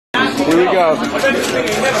Here we go.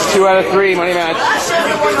 2 out of 3, money match.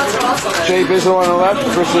 Jay Bizzle on the left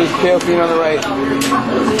versus KOFiend on the right.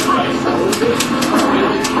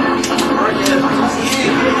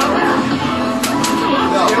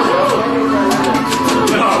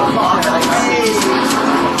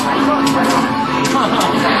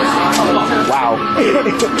 Wow.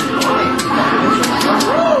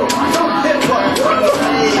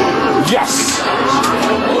 Yes.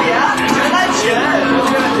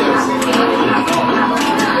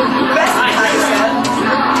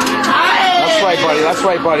 That's right, buddy. That's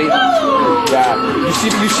right, buddy. Yeah.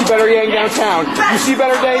 You see better yang downtown. You see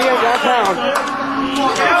better yang downtown.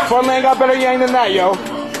 Funland got better yang than that, yo.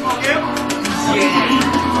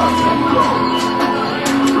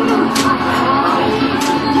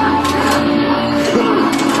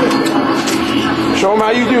 Show him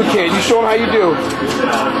how you do, kid. You show him how you do.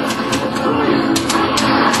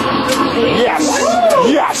 Yes!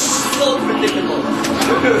 Yes! So predictable.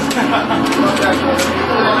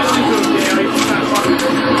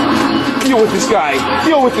 Deal with this guy.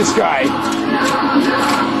 Deal with this guy.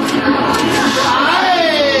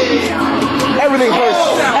 Everything hurts.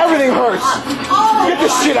 Everything hurts. Get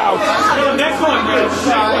this shit out. Next one,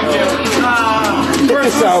 Get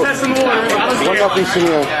this out. 1-0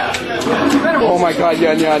 Samir. Oh my god,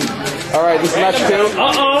 Yan Yan. Alright, this is match 2.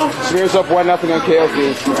 Samir's up 1-0 on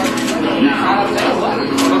KOFiend.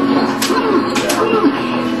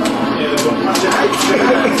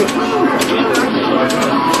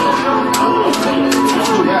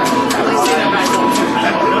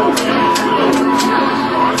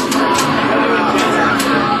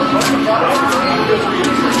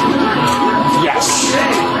 Yes.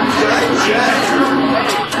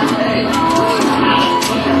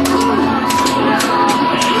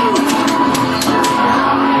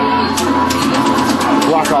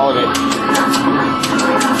 Block all of it.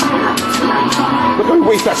 Look how he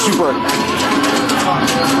wastes that super.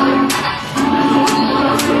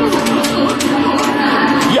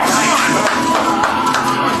 Yes!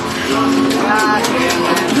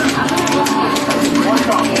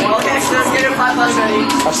 Okay, so let's get it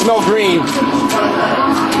 500. I smell green.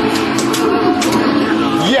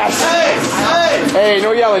 Yes! Hey,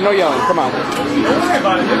 no yelling, no yelling. Come on. Don't worry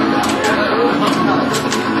about it.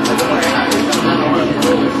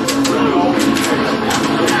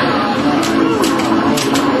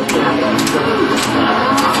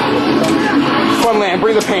 Funland,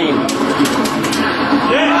 bring the pain.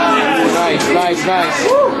 Nice, nice, nice.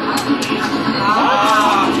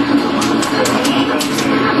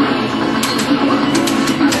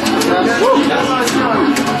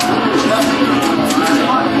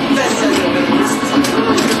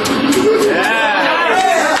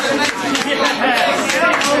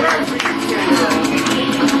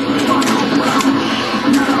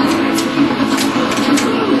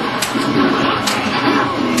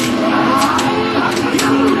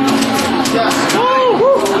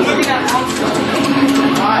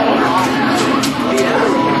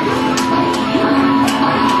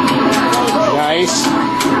 Nice.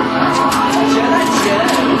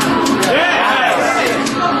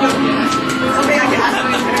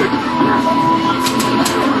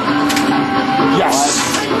 Yes.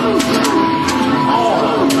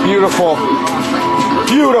 Beautiful.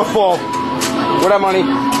 Beautiful. What that money?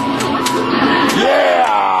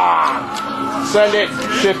 Yeah! Send it.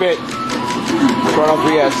 Ship it. Run on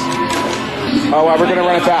 3S. Oh, wow, we're going to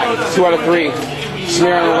run it back. 2 out of 3.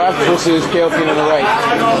 Samir on the left versus KOFiend on the right.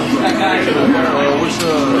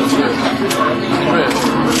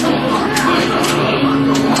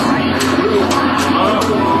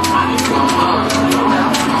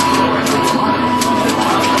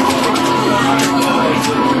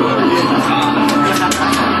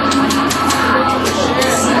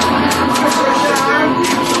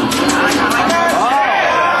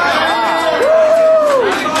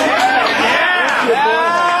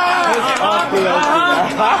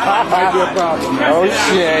 Oh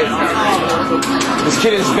shit. This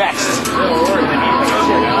kid is vexed.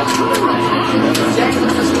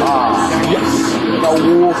 Yes. No.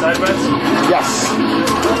 Yes.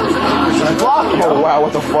 Oh wow,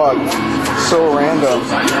 what the fuck? So random.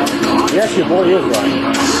 Yes, your boy is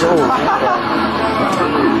right. So random.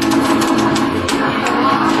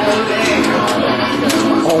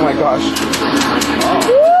 Oh my gosh.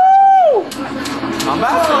 Come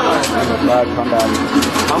back. Come back, come back.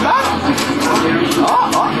 Come back.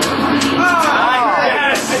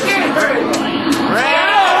 Yes!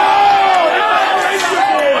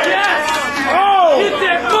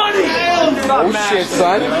 Oh shit,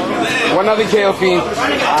 son. 1-0 KOFiend.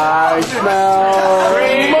 I smell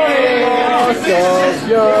money. Of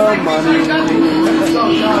your money.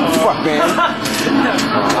 Fuck, man.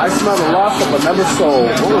 I smell the loss of another soul.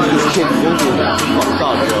 What was this kid thinking? He fucked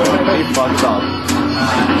up, yo. He fucked up.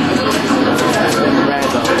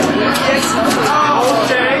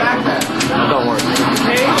 Don't worry.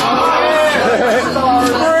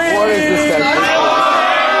 What is this guy?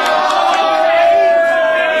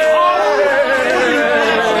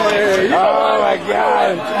 Oh my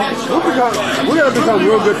god. We're gonna become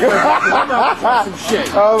real good friends. Some shit.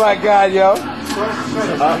 Oh my god, yo.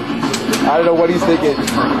 I don't know what he's thinking. I'm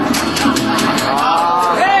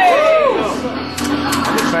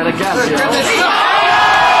just trying to guess, you know?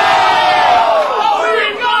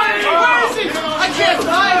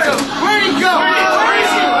 Where'd he go?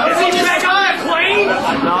 Is he back on that plane?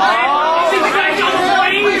 No. Is he back on the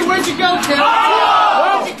plane? Where'd you go, Tim?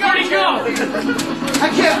 Where'd he go? I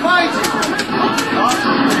can't find you.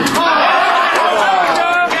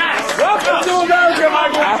 Welcome to America, my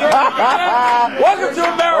good friend. Welcome to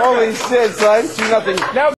America. Holy shit, son. 2-0. Now